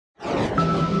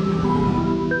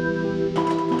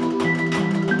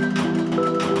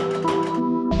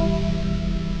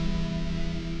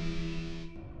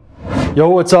Yo,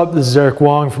 what's up? This is Eric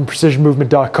Wong from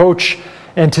precisionmovement.coach,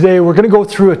 and today we're going to go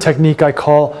through a technique I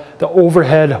call the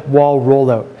overhead wall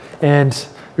rollout. And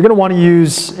you're going to want to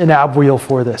use an ab wheel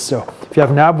for this. So if you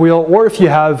have an ab wheel, or if you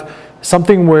have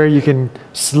something where you can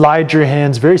slide your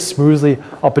hands very smoothly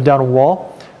up and down a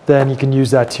wall, then you can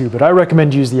use that too. But I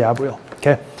recommend you use the ab wheel.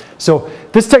 Okay. So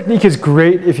this technique is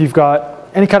great if you've got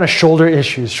any kind of shoulder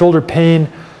issues, shoulder pain,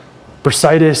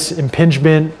 bursitis,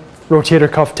 impingement, rotator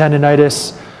cuff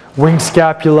tendonitis, wing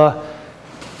scapula,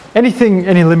 anything,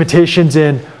 any limitations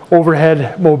in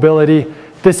overhead mobility.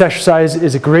 This exercise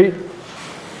is a great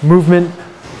movement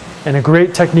and a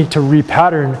great technique to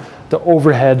repattern the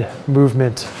overhead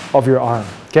movement of your arm.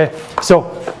 Okay,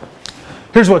 so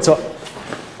here's what's up.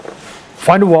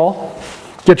 Find a wall,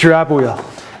 get your ab wheel.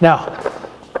 Now,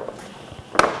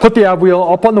 put the ab wheel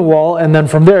up on the wall, and then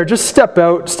from there, just step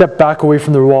out, step back away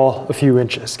from the wall a few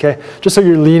inches, okay? Just so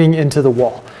you're leaning into the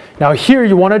wall. Now here,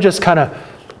 you wanna just kind of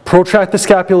protract the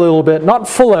scapula a little bit, not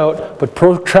full out, but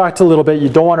protract a little bit. You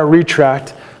don't wanna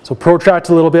retract, so protract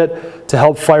a little bit to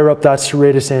help fire up that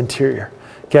serratus anterior,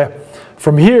 okay?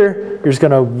 From here, you're just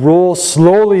gonna roll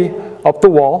slowly up the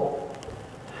wall,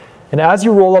 and as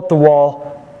you roll up the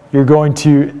wall, you're going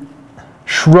to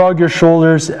shrug your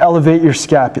shoulders, elevate your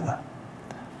scapula.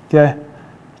 Okay,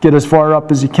 get as far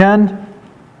up as you can,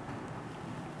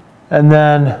 and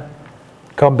then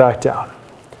come back down.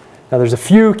 Now there's a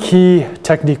few key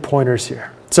technique pointers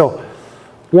here. So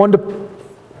one to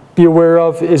be aware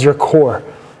of is your core.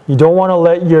 You don't want to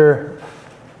let your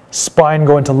spine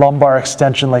go into lumbar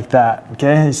extension like that.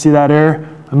 Okay, you see that air?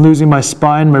 I'm losing my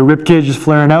spine, my rib cage is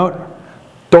flaring out.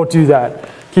 Don't do that.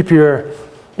 Keep your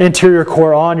anterior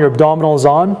core on, your abdominals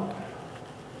on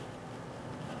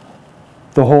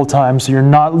the whole time, so you're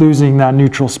not losing that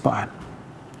neutral spine.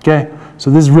 Okay,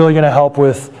 so this is really going to help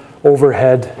with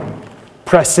overhead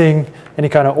pressing, any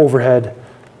kind of overhead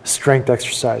strength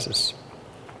exercises.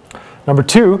 Number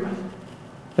two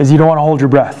is you don't want to hold your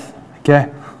breath. Okay,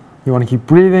 you want to keep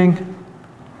breathing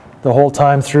the whole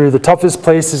time through. The toughest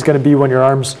place is going to be when your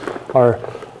arms are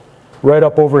right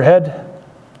up overhead.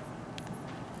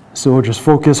 So just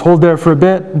focus, hold there for a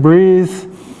bit, breathe,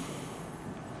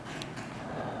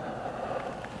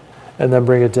 and then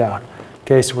bring it down.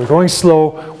 Okay, so we're going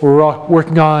slow. We're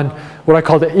working on what I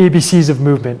call the ABCs of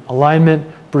movement: alignment,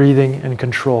 breathing, and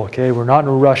control. Okay, we're not in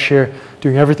a rush here,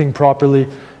 doing everything properly,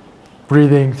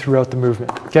 breathing throughout the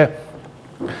movement. Okay,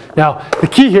 now the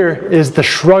key here is the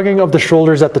shrugging of the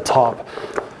shoulders at the top.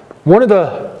 One of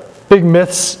the big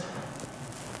myths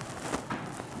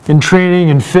in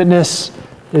training and fitness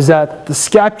is that the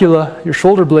scapula, your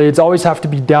shoulder blades, always have to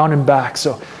be down and back.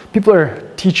 So people are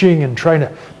teaching and trying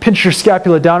to pinch your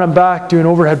scapula down and back, doing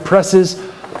overhead presses.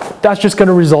 That's just going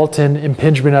to result in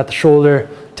impingement at the shoulder,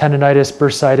 tendonitis,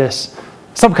 bursitis,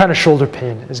 some kind of shoulder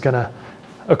pain is going to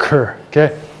occur,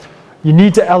 okay? You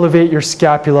need to elevate your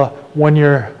scapula when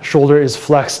your shoulder is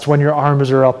flexed, when your arms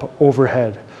are up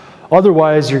overhead.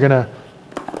 Otherwise, you're going to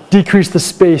decrease the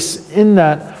space in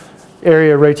that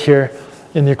area right here,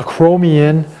 in the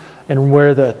acromion, and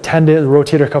where the tendon, the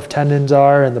rotator cuff tendons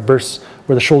are, and the bursa,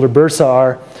 where the shoulder bursa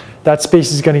are. That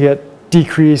space is going to get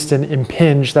decreased and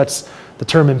impinged. That's the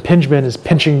term impingement, is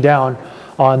pinching down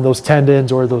on those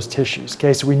tendons or those tissues.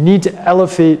 Okay, so we need to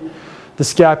elevate the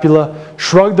scapula,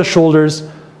 shrug the shoulders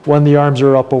when the arms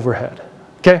are up overhead.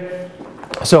 Okay,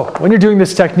 so when you're doing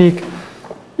this technique,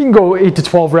 you can go 8 to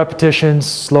 12 repetitions,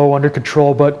 slow, under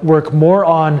control, but work more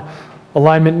on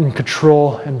alignment and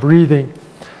control and breathing,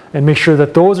 and make sure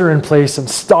that those are in place, and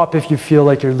stop if you feel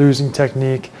like you're losing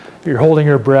technique, you're holding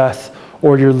your breath,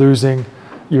 or you're losing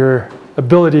your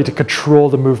ability to control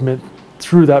the movement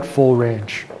through that full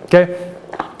range. Okay,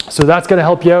 so that's going to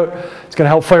help you out. It's going to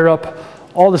help fire up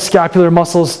all the scapular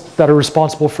muscles that are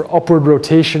responsible for upward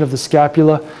rotation of the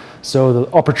scapula, so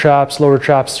the upper traps, lower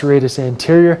traps, serratus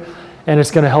anterior, and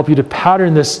it's going to help you to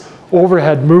pattern this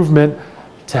overhead movement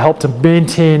to help to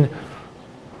maintain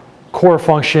core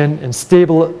function and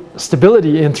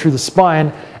stability in through the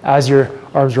spine as your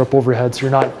arms are up overhead, so you're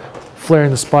not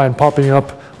flaring the spine, popping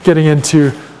up, getting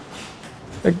into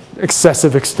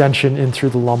excessive extension in through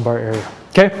the lumbar area.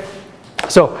 Okay,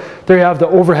 so there you have the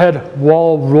overhead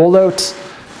wall rollout.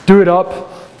 Do it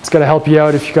up. It's going to help you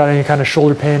out if you got any kind of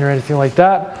shoulder pain or anything like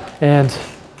that, and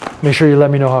make sure you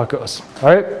let me know how it goes.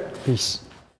 All right, peace.